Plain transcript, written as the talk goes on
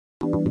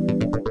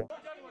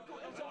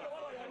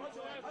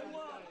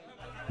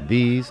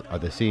These are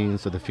the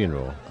scenes of the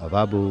funeral of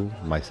Abu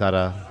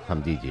Maysara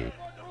Hamdiyeh,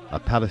 a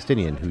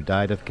Palestinian who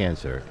died of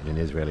cancer in an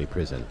Israeli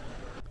prison.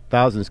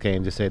 Thousands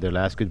came to say their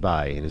last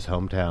goodbye in his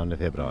hometown of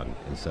Hebron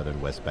in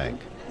southern West Bank.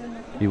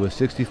 He was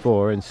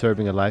 64 and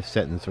serving a life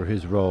sentence for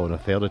his role in a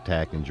failed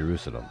attack in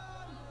Jerusalem.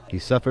 He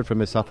suffered from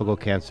esophageal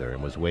cancer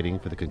and was waiting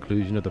for the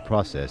conclusion of the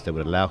process that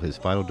would allow his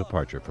final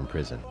departure from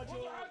prison.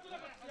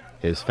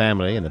 His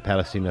family and the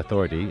Palestinian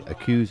Authority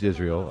accused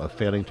Israel of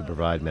failing to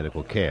provide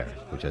medical care,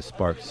 which has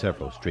sparked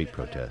several street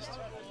protests.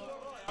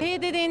 He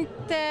didn't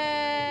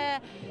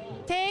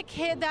take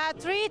the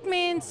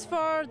treatments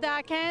for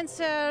the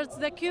cancers,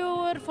 the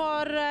cure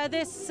for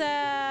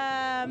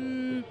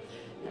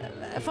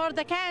for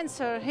the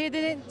cancer. He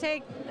didn't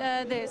take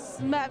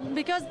this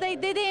because they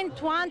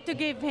didn't want to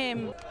give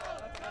him.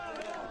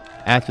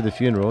 After the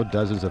funeral,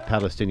 dozens of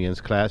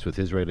Palestinians clashed with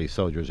Israeli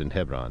soldiers in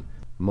Hebron,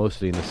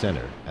 mostly in the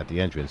center, at the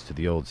entrance to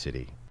the Old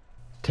City.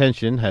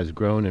 Tension has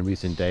grown in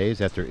recent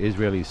days after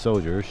Israeli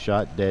soldiers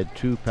shot dead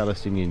 2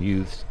 Palestinian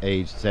youths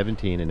aged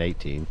 17 and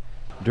 18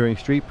 during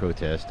street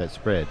protests that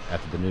spread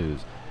after the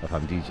news of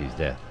Hamdiyeh's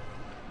death.